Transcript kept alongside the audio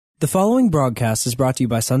The following broadcast is brought to you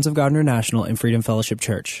by Sons of God International and Freedom Fellowship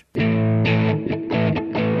Church. Hello,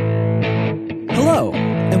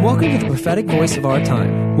 and welcome to the prophetic voice of our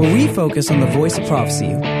time, where we focus on the voice of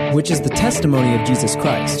prophecy, which is the testimony of Jesus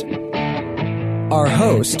Christ. Our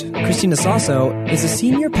host, Christina Sasso, is a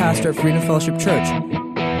senior pastor at Freedom Fellowship Church.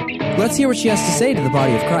 Let's hear what she has to say to the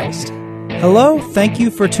body of Christ. Hello, thank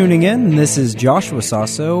you for tuning in. This is Joshua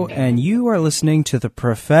Sasso, and you are listening to the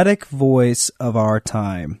prophetic voice of our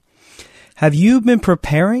time. Have you been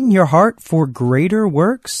preparing your heart for greater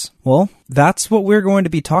works? Well, that's what we're going to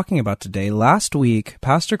be talking about today. Last week,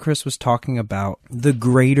 Pastor Chris was talking about the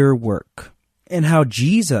greater work and how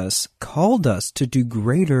Jesus called us to do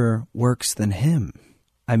greater works than him.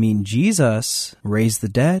 I mean, Jesus raised the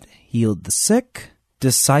dead, healed the sick,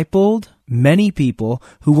 discipled many people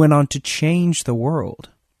who went on to change the world.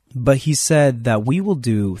 But he said that we will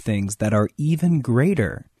do things that are even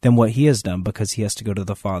greater than what he has done because he has to go to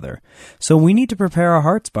the Father. So we need to prepare our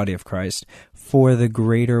hearts, body of Christ, for the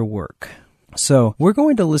greater work. So we're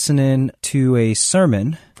going to listen in to a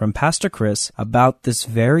sermon from Pastor Chris about this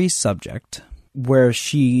very subject, where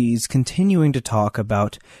she's continuing to talk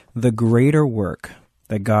about the greater work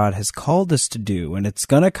that God has called us to do. And it's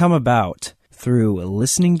going to come about through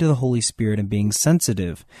listening to the Holy Spirit and being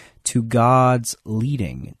sensitive to God's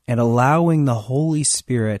leading and allowing the Holy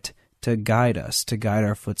Spirit to guide us, to guide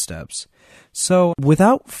our footsteps. So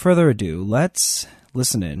without further ado, let's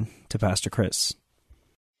listen in to Pastor Chris.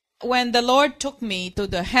 When the Lord took me to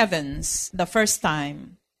the heavens the first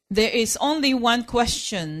time, there is only one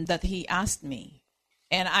question that he asked me.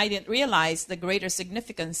 And I didn't realize the greater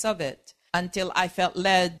significance of it until I felt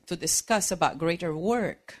led to discuss about greater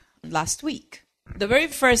work last week. The very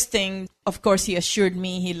first thing, of course, he assured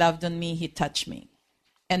me he loved on me, he touched me.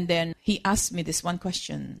 And then he asked me this one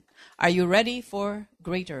question: are you ready for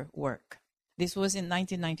greater work? This was in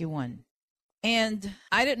 1991. And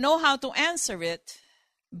I didn't know how to answer it,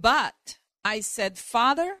 but I said,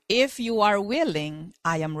 Father, if you are willing,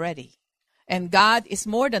 I am ready. And God is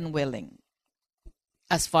more than willing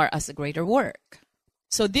as far as the greater work.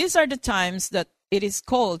 So these are the times that it is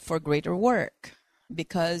called for greater work,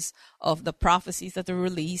 because of the prophecies that are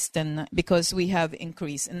released and because we have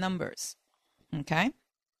increase in numbers. Okay?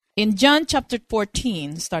 In John chapter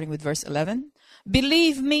 14, starting with verse 11,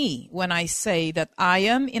 believe me when I say that I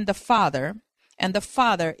am in the Father and the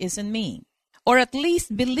Father is in me. Or at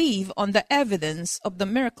least believe on the evidence of the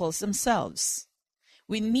miracles themselves.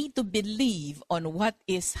 We need to believe on what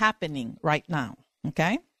is happening right now.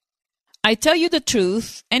 Okay? I tell you the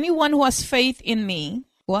truth, anyone who has faith in me,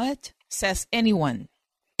 what? Says anyone.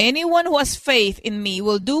 Anyone who has faith in me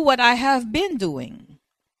will do what I have been doing.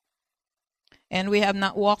 And we have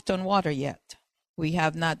not walked on water yet. We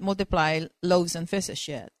have not multiplied loaves and fishes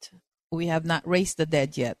yet. We have not raised the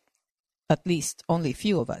dead yet. At least only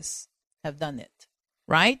few of us have done it.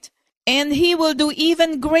 Right? And he will do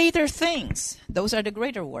even greater things. Those are the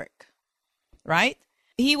greater work. Right?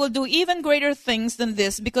 He will do even greater things than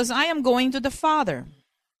this because I am going to the Father.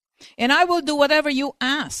 And I will do whatever you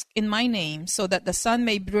ask in my name so that the Son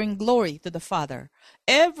may bring glory to the Father.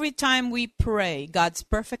 Every time we pray God's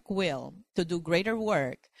perfect will to do greater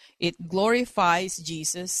work, it glorifies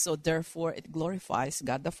Jesus, so therefore it glorifies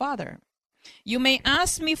God the Father. You may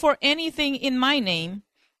ask me for anything in my name,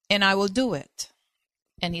 and I will do it.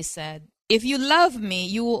 And he said, if you love me,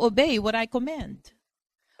 you will obey what I command.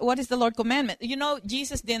 What is the Lord's commandment? You know,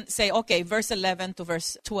 Jesus didn't say, okay, verse 11 to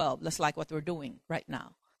verse 12, that's like what we're doing right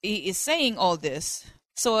now. He is saying all this.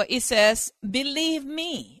 So it says, believe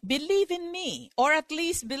me, believe in me, or at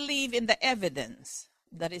least believe in the evidence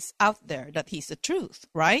that is out there that he's the truth,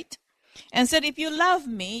 right? And said, if you love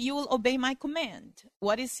me, you will obey my command.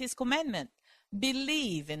 What is his commandment?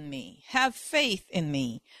 Believe in me, have faith in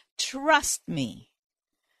me, trust me,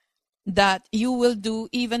 that you will do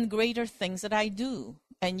even greater things that I do,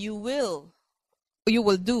 and you will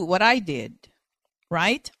do what I did,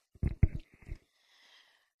 right?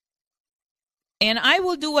 And I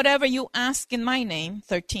will do whatever you ask in my name,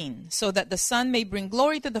 13, so that the Son may bring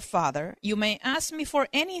glory to the Father. You may ask me for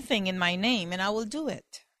anything in my name, and I will do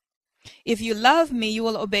it. If you love me, you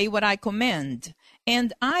will obey what I command.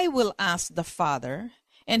 And I will ask the Father,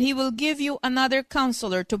 and he will give you another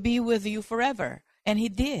counselor to be with you forever. And he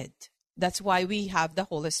did. That's why we have the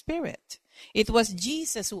Holy Spirit. It was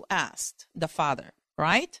Jesus who asked the Father,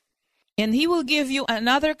 right? And he will give you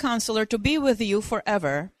another counselor to be with you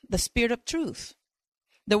forever, the Spirit of truth.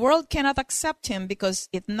 The world cannot accept him because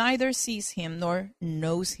it neither sees him nor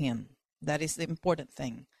knows him. That is the important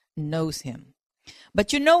thing, knows him.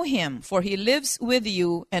 But you know him, for he lives with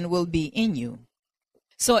you and will be in you.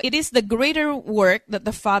 So it is the greater work that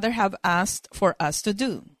the Father have asked for us to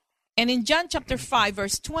do. And in John chapter 5,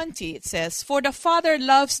 verse 20, it says, "For the Father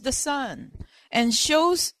loves the Son and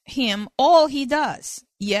shows him all he does.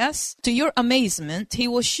 Yes, to your amazement, he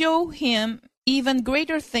will show him even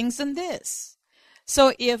greater things than this."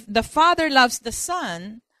 So if the Father loves the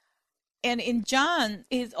Son, and in John,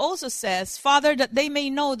 it also says, "Father, that they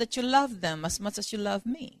may know that you love them as much as you love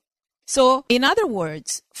me." So, in other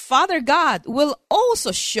words, Father God will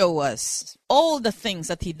also show us all the things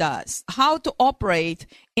that he does, how to operate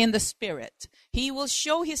in the Spirit. He will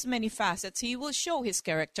show his many facets, he will show his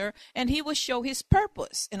character, and he will show his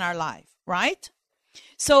purpose in our life, right?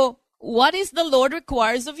 So, what is the Lord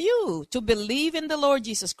requires of you? To believe in the Lord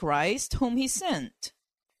Jesus Christ, whom he sent,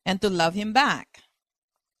 and to love him back.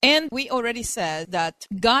 And we already said that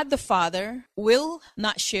God the Father will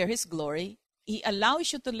not share his glory. He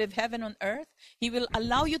allows you to live heaven on earth. He will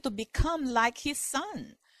allow you to become like his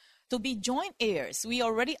Son, to be joint heirs. We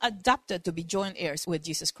already adopted to be joint heirs with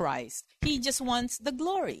Jesus Christ. He just wants the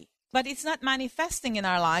glory. But it's not manifesting in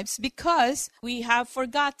our lives because we have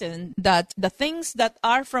forgotten that the things that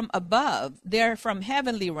are from above, they're from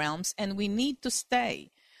heavenly realms, and we need to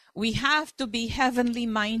stay. We have to be heavenly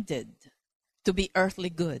minded to be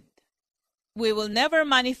earthly good. We will never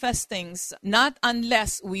manifest things not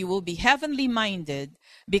unless we will be heavenly minded,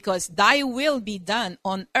 because thy will be done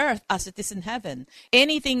on earth as it is in heaven.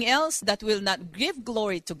 Anything else that will not give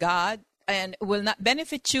glory to God and will not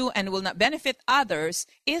benefit you and will not benefit others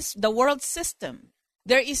is the world system.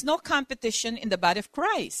 There is no competition in the body of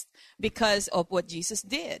Christ because of what Jesus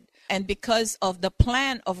did and because of the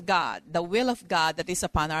plan of God, the will of God that is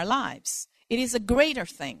upon our lives. It is a greater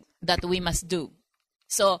thing that we must do.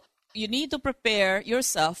 So you need to prepare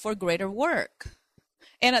yourself for greater work.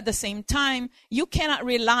 And at the same time, you cannot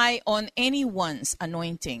rely on anyone's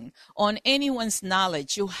anointing, on anyone's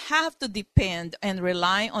knowledge. You have to depend and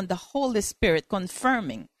rely on the Holy Spirit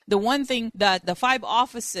confirming. The one thing that the 5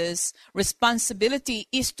 offices' responsibility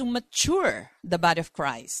is to mature the body of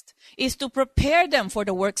Christ, is to prepare them for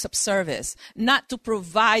the works of service, not to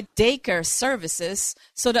provide daycare services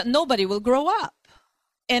so that nobody will grow up.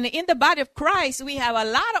 And in the body of Christ, we have a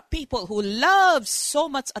lot of people who love so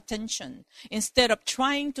much attention instead of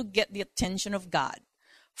trying to get the attention of God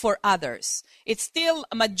for others. It's still,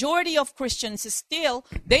 a majority of Christians is still,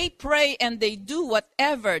 they pray and they do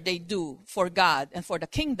whatever they do for God and for the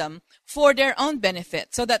kingdom for their own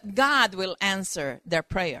benefit so that God will answer their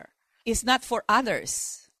prayer. It's not for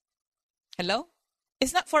others. Hello?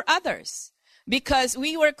 It's not for others. Because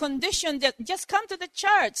we were conditioned that just come to the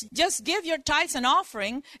church, just give your tithes and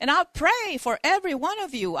offering, and I'll pray for every one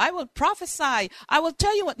of you. I will prophesy. I will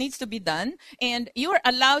tell you what needs to be done. And you're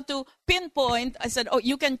allowed to pinpoint. I said,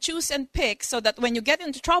 you can choose and pick so that when you get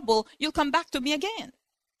into trouble, you'll come back to me again.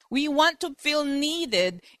 We want to feel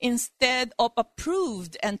needed instead of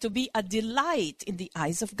approved and to be a delight in the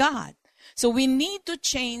eyes of God. So we need to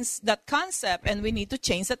change that concept and we need to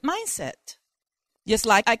change that mindset. Just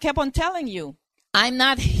like I kept on telling you, I'm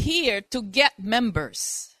not here to get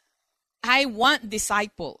members. I want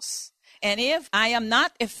disciples. And if I am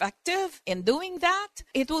not effective in doing that,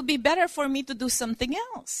 it will be better for me to do something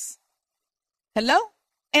else. Hello?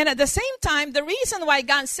 And at the same time, the reason why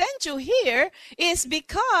God sent you here is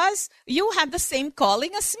because you have the same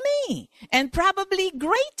calling as me and probably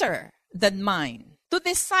greater than mine, to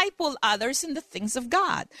disciple others in the things of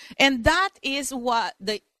God. And that is what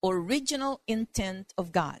the original intent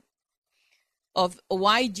of God, of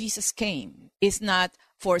why Jesus came, is not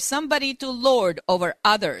for somebody to lord over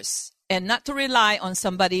others and not to rely on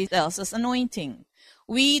somebody else's anointing.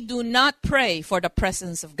 We do not pray for the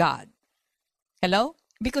presence of God. Hello?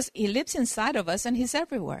 Because he lives inside of us and he's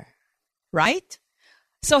everywhere. Right?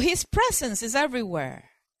 So his presence is everywhere.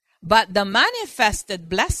 But the manifested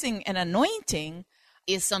blessing and anointing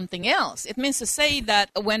is something else. It means to say that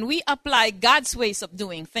when we apply God's ways of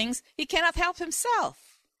doing things, he cannot help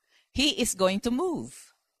himself. He is going to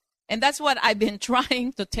move. And that's what I've been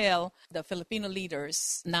trying to tell the Filipino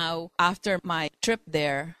leaders now after my trip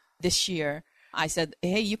there this year. I said,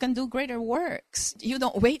 hey, you can do greater works. You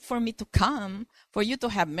don't wait for me to come for you to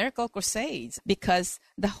have miracle crusades, because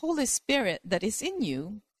the Holy Spirit that is in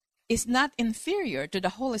you is not inferior to the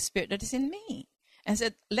Holy Spirit that is in me. And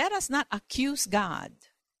said, let us not accuse God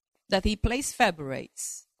that he plays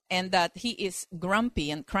favorites and that he is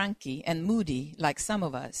grumpy and cranky and moody like some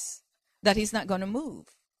of us, that he's not going to move.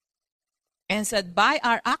 And said, by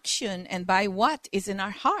our action and by what is in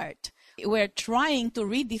our heart, we're trying to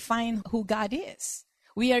redefine who God is.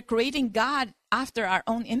 We are creating God after our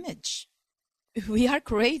own image. We are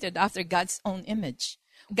created after God's own image.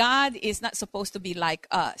 God is not supposed to be like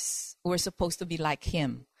us. We're supposed to be like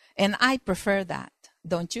him. And I prefer that.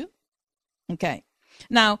 Don't you? Okay.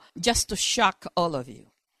 Now, just to shock all of you,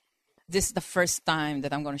 this is the first time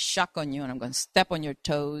that I'm going to shock on you and I'm going to step on your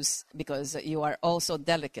toes because you are all so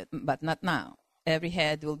delicate, but not now. Every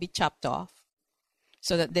head will be chopped off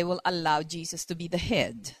so that they will allow Jesus to be the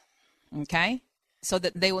head. Okay? So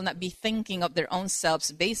that they will not be thinking of their own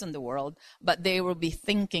selves based on the world, but they will be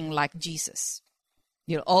thinking like Jesus.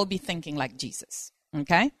 You'll all be thinking like Jesus.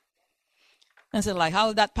 Okay? And so like, how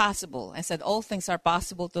is that possible? I said, all things are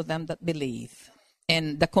possible to them that believe.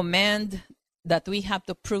 And the command that we have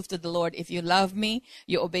to prove to the Lord, if you love me,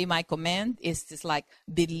 you obey my command, is just like,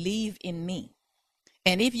 believe in me.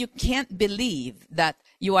 And if you can't believe that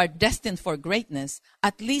you are destined for greatness,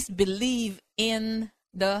 at least believe in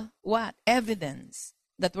the what? Evidence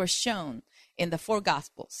that were shown in the 4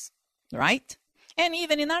 Gospels, right? And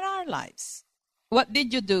even in our lives. What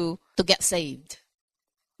did you do to get saved?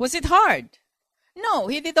 Was it hard? No,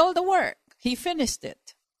 he did all the work. He finished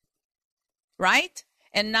it. Right?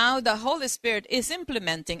 And now the Holy Spirit is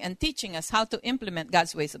implementing and teaching us how to implement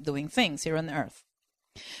God's ways of doing things here on the earth.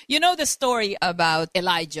 You know the story about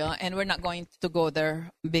Elijah, and we're not going to go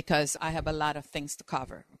there because I have a lot of things to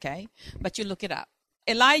cover, okay? But you look it up.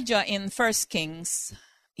 Elijah in 1 Kings,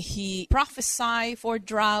 he prophesied for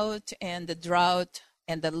drought, and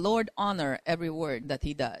the Lord honor every word that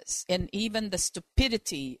he does. And even the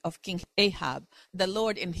stupidity of King Ahab, the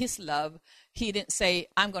Lord in his love, he didn't say,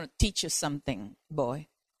 I'm going to teach you something, boy.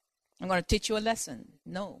 I'm going to teach you a lesson.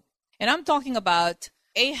 No. And I'm talking about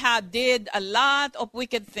Ahab did a lot of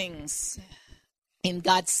wicked things in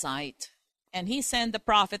God's sight. And he sent the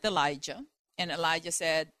prophet Elijah. And Elijah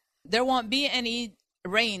said, there won't be any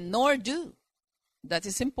rain nor dew. That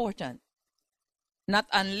is important. Not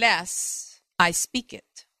unless I speak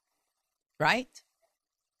it. Right?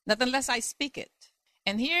 Not unless I speak it.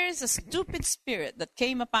 And here's a stupid spirit that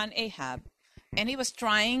came upon Ahab. And he was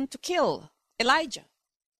trying to kill Elijah.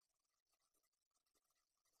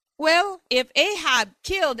 Well, if Ahab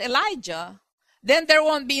killed Elijah, then there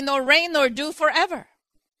won't be no rain nor dew forever.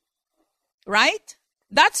 Right?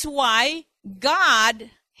 That's why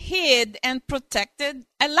God hid and protected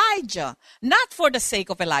Elijah. Not for the sake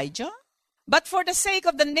of Elijah, but for the sake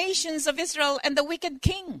of the nations of Israel and the wicked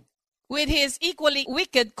king with his equally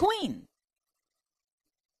wicked queen.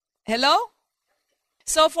 Hello?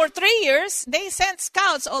 So for 3 years, they sent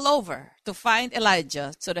scouts all over to find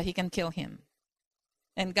Elijah so that he can kill him.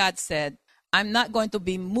 And God said, I'm not going to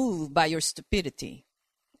be moved by your stupidity.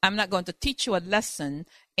 I'm not going to teach you a lesson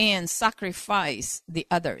and sacrifice the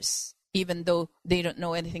others, even though they don't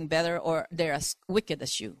know anything better or they're as wicked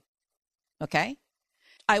as you. Okay?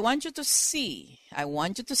 I want you to see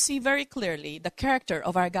very clearly the character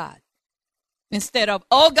of our God. Instead of,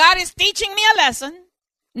 oh, God is teaching me a lesson.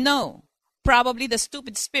 No. Probably the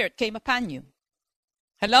stupid spirit came upon you.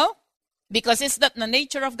 Hello? Because it's not the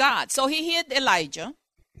nature of God. So he hid Elijah,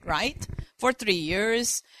 right? For 3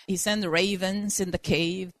 years. He sent ravens in the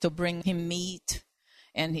cave to bring him meat.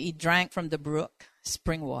 And he drank from the brook,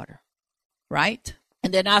 spring water. Right?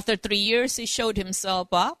 And then after 3 years, he showed himself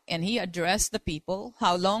up and he addressed the people.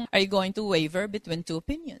 How long are you going to waver between 2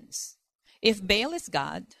 opinions? If Baal is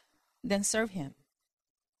God, then serve him.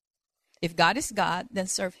 If God is God, then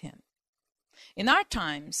serve him. In our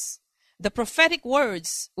times, the prophetic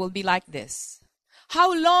words will be like this.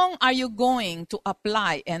 How long are you going to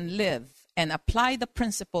apply and live and apply the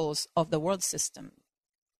principles of the world system?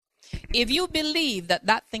 If you believe that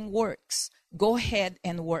that thing works, go ahead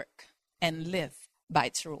and work and live by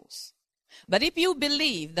its rules. But if you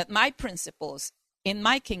believe that my principles in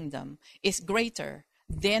my kingdom is greater,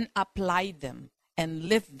 then apply them and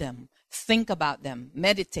live them, think about them,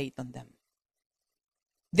 meditate on them.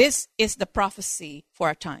 This is the prophecy for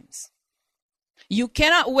our times. You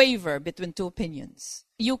cannot waver between 2 opinions.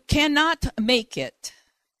 You cannot make it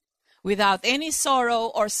without any sorrow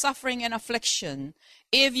or suffering and affliction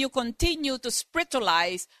if you continue to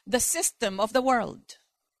spiritualize the system of the world.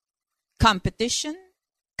 Competition,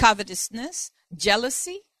 covetousness,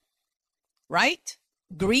 jealousy, right?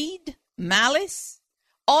 Greed, malice,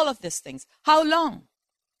 all of these things. How long?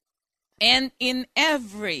 And in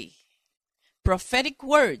every prophetic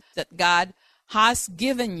word that God has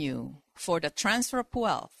given you for the transfer of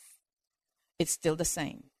wealth, it's still the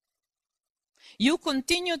same. You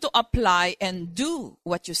continue to apply and do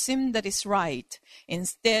what you seem that is right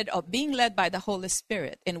instead of being led by the Holy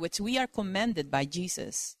Spirit, in which we are commanded by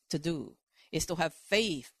Jesus to do, is to have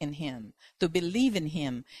faith in him, to believe in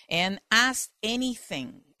him, and ask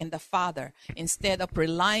anything in the Father instead of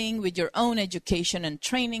relying with your own education and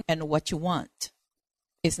training and what you want.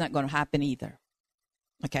 it's not going to happen either.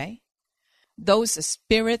 Okay? Those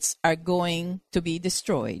spirits are going to be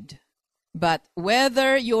destroyed. But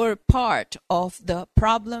whether you're part of the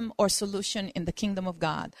problem or solution in the kingdom of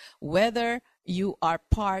God, whether you are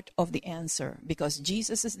part of the answer, because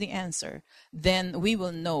Jesus is the answer, then we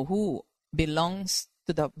will know who belongs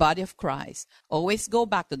to the body of Christ. Always go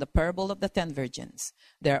back to the parable of the 10 virgins.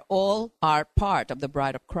 They all are part of the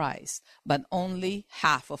bride of Christ, but only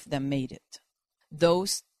half of them made it.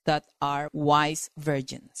 Those that are wise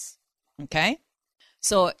virgins. Okay?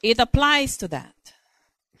 So it applies to that.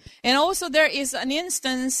 And also there is an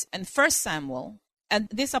instance in 1 Samuel, and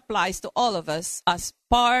this applies to all of us as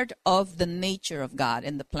part of the nature of God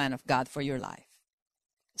and the plan of God for your life.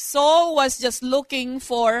 Saul was just looking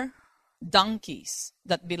for donkeys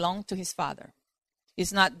that belonged to his father.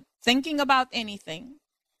 He's not thinking about anything,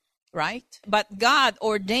 right? But God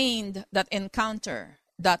ordained that encounter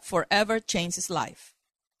that forever changed his life.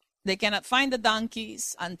 They cannot find the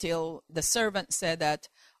donkeys until the servant said that,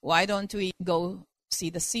 why don't we go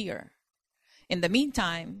see the seer? In the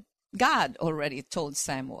meantime, God already told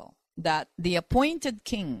Samuel that the appointed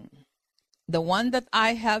king, the one that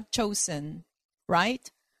I have chosen, right,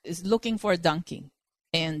 is looking for a donkey,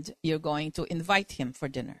 and you're going to invite him for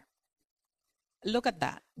dinner. Look at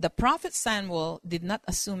that. The prophet Samuel did not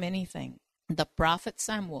assume anything. The prophet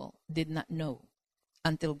Samuel did not know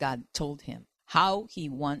until God told him how he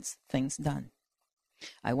wants things done.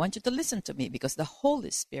 I want you to listen to me because the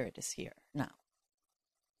Holy Spirit is here now.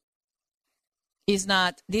 Is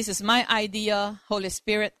not, this is my idea, Holy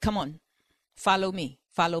Spirit, come on, follow me,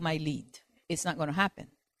 follow my lead. It's not going to happen,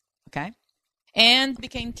 okay? And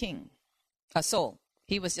became king, Saul.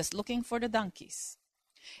 He was just looking for the donkeys.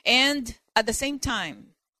 And at the same time,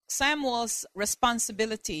 Samuel's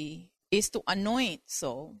responsibility is to anoint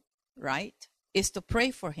Saul, right? Is to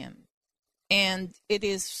pray for him. And it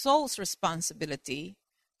is Saul's responsibility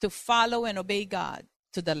to follow and obey God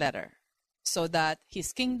to the letter, so that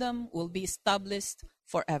his kingdom will be established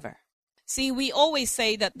forever. See, we always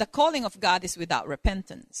say that the calling of God is without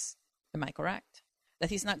repentance. Am I correct? That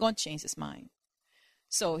he's not going to change his mind.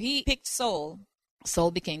 So he picked Saul.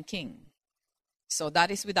 Saul became king. So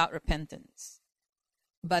that is without repentance.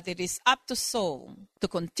 But it is up to Saul to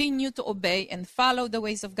continue to obey and follow the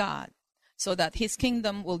ways of God, so that his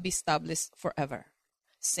kingdom will be established forever.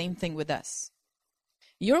 Same thing with us.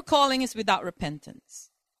 Your calling is without repentance.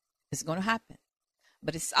 It's going to happen.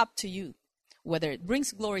 But it's up to you whether it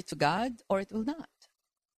brings glory to God or it will not.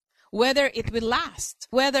 Whether it will last.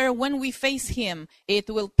 Whether when we face him, it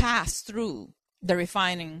will pass through the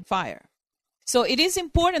refining fire. So it is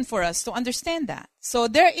important for us to understand that. So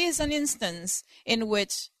there is an instance in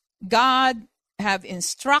which God have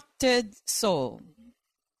instructed Saul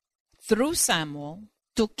through Samuel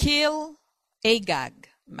to kill Agag.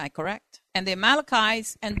 Am I correct? And the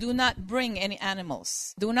Amalekites, and do not bring any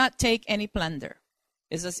animals. Do not take any plunder.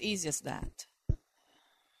 It's as easy as that.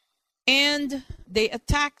 And they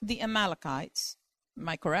attacked the Amalekites. Am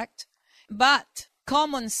I correct? But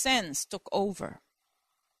common sense took over.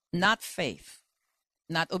 Not faith.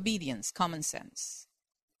 Not obedience. Common sense.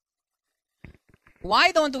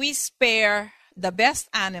 Why don't we spare the best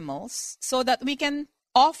animals so that we can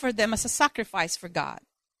offer them as a sacrifice for God?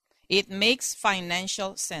 It makes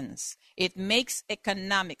financial sense. It makes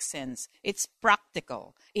economic sense. It's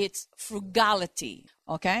practical. It's frugality.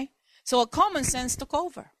 Okay? So common sense took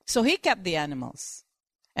over. So he kept the animals.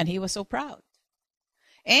 And he was so proud.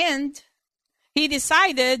 And he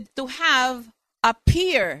decided to have a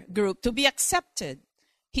peer group to be accepted.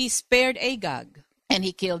 He spared Agag. And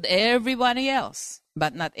he killed everybody else,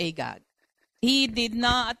 but not Agag. He did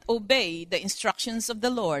not obey the instructions of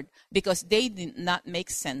the Lord because they did not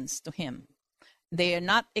make sense to him. They are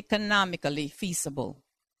not economically feasible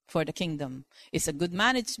for the kingdom. It's a good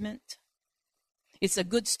management. It's a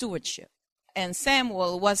good stewardship. And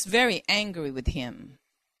Samuel was very angry with him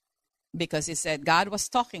because he said, God was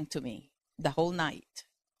talking to me the whole night.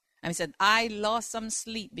 And he said, I lost some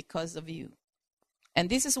sleep because of you. And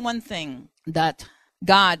this is one thing that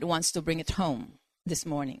God wants to bring it home this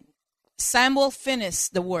morning. Samuel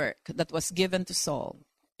finished the work that was given to Saul,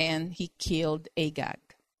 and he killed Agag.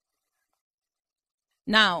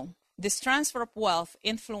 Now, this transfer of wealth,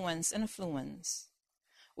 influence, and affluence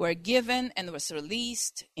were given and was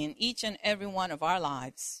released in each and every one of our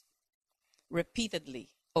lives repeatedly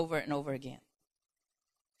over and over again.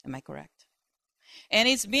 Am I correct? And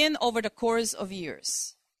it's been over the course of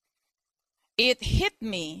years. It hit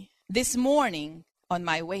me this morning on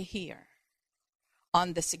my way here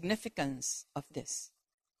on the significance of this.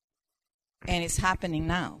 And it's happening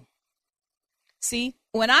now. See,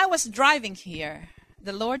 when I was driving here,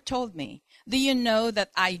 The Lord told me, do you know that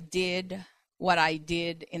I did what I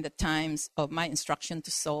did in the times of my instruction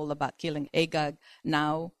to Saul about killing Agag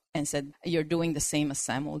now, and said, you're doing the same as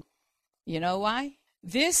Samuel? You know why?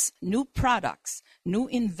 This new products, new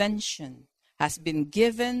invention has been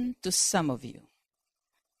given to some of you.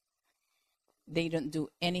 They don't do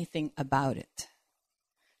anything about it.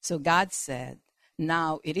 So God said,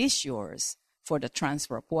 now it is yours for the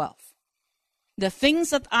transfer of wealth. The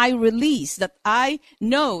things that I release, that I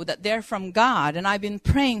know that they're from God, and I've been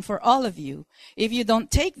praying for all of you, if you don't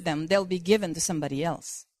take them, they'll be given to somebody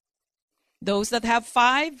else. Those that have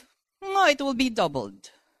 5, it will be doubled.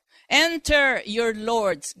 Enter your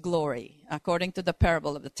Lord's glory, according to the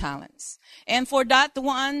parable of the talents. And for that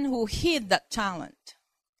one who hid that talent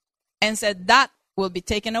and said that will be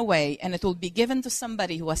taken away and it will be given to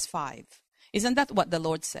somebody who has 5. Isn't that what the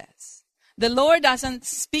Lord says? The Lord doesn't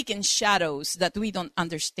speak in shadows that we don't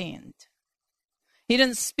understand. He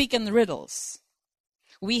doesn't speak in riddles.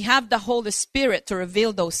 We have the Holy Spirit to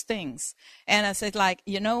reveal those things. And I said,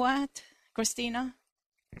 you know what, Christina?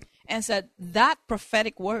 And said, that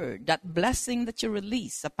prophetic word, that blessing that you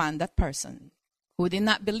release upon that person who did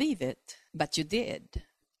not believe it, but you did,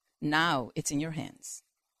 now it's in your hands.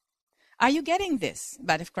 Are you getting this,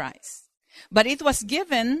 body of Christ? But it was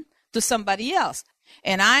given to somebody else.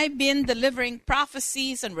 And I've been delivering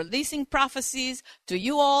prophecies and releasing prophecies to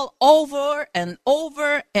you all over and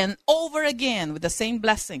over and over again with the same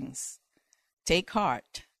blessings. Take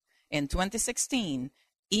heart. In 2016,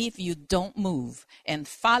 if you don't move and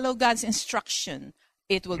follow God's instruction,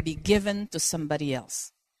 it will be given to somebody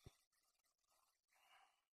else.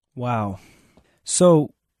 Wow.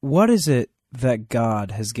 So what is it that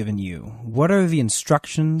God has given you? What are the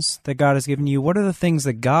instructions that God has given you? What are the things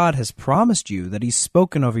that God has promised you, that He's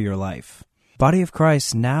spoken over your life? Body of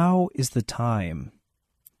Christ, now is the time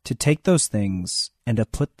to take those things and to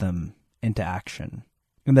put them into action.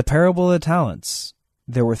 In the parable of the talents,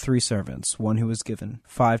 there were 3 servants, one who was given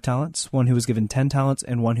 5 talents, one who was given 10 talents,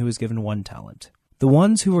 and one who was given 1 talent. The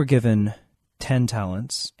ones who were given 10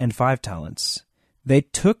 talents and 5 talents, they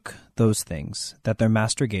took those things that their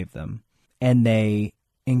master gave them, and they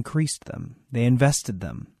increased them, they invested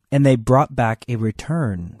them, and they brought back a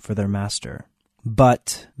return for their master.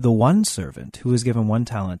 But the one servant who was given 1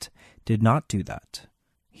 talent did not do that.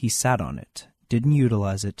 He sat on it, didn't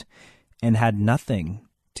utilize it, and had nothing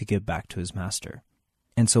to give back to his master.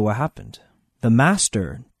 And so what happened? The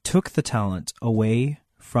master took the talent away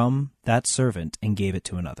from that servant and gave it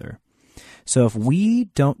to another. So if we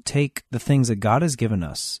don't take the things that God has given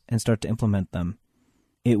us and start to implement them,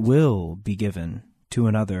 it will be given to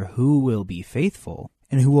another who will be faithful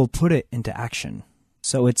and who will put it into action.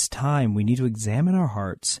 So it's time. We need to examine our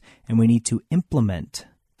hearts and we need to implement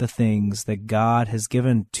the things that God has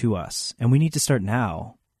given to us. And we need to start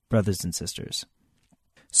now, brothers and sisters.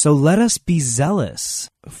 So let us be zealous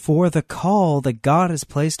for the call that God has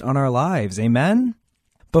placed on our lives. Amen?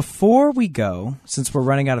 Before we go, since we're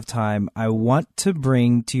running out of time, I want to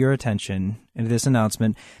bring to your attention in this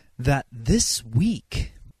announcement that this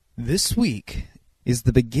week is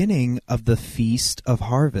the beginning of the Feast of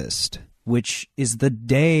Harvest, which is the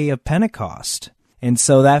day of Pentecost. And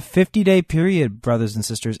so that 50-day period, brothers and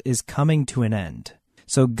sisters, is coming to an end.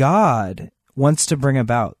 So God wants to bring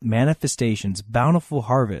about manifestations, bountiful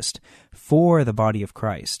harvest for the body of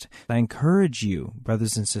Christ. I encourage you,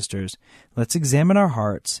 brothers and sisters, let's examine our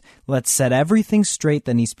hearts. Let's set everything straight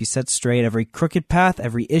that needs to be set straight. Every crooked path,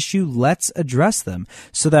 every issue, let's address them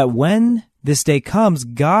so that when this day comes,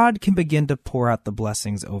 God can begin to pour out the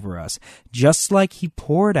blessings over us, just like He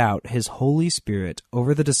poured out His Holy Spirit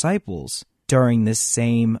over the disciples during this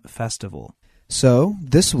same festival. So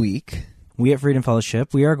this week, we at Freedom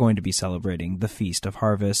Fellowship, we are going to be celebrating the Feast of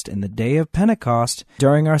Harvest and the Day of Pentecost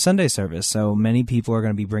during our Sunday service. So many people are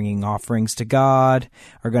going to be bringing offerings to God,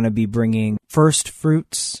 are going to be bringing first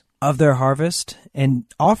fruits of their harvest and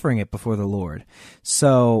offering it before the Lord.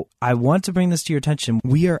 So I want to bring this to your attention.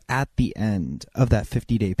 We are at the end of that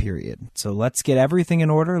 50-day period. So let's get everything in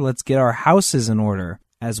order. Let's get our houses in order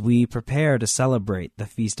as we prepare to celebrate the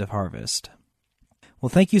Feast of Harvest. Well,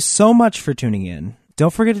 thank you so much for tuning in.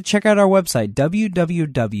 Don't forget to check out our website,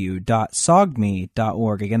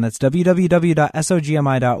 www.sogmi.org. Again, that's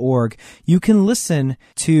www.sogmi.org. You can listen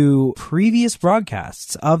to previous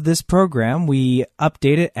broadcasts of this program. We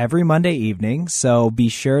update it every Monday evening, so be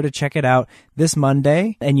sure to check it out this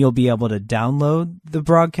Monday, and you'll be able to download the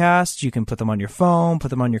broadcasts. You can put them on your phone, put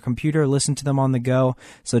them on your computer, listen to them on the go.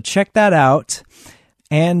 So check that out.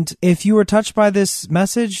 And if you were touched by this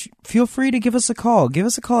message, feel free to give us a call. Give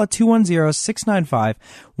us a call at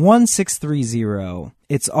 210-695-1630.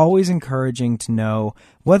 It's always encouraging to know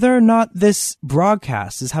whether or not this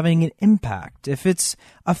broadcast is having an impact, if it's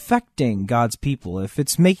affecting God's people, if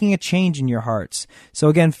it's making a change in your hearts. So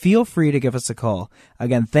again, feel free to give us a call.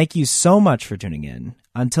 Again, thank you so much for tuning in.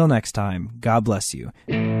 Until next time, God bless you.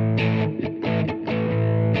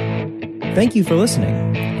 Thank you for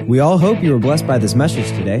listening. We all hope you were blessed by this message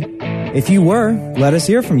today. If you were, let us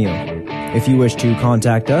hear from you. If you wish to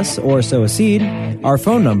contact us or sow a seed, our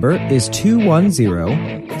phone number is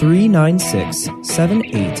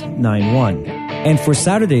 210-396-7891. And for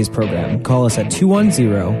Saturday's program, call us at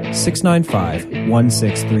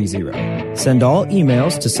 210-695-1630. Send all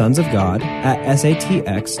emails to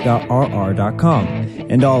sonsofgod@satx.rr.com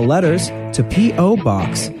and all letters to P.O.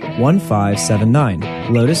 Box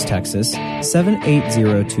 1579, Lotus, Texas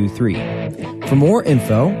 78023. For more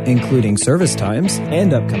info, including service times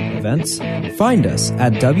and upcoming events, find us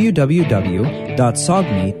at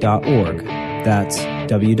www.sogmi.org. That's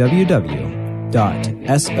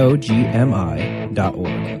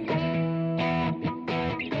www.sogmi.org.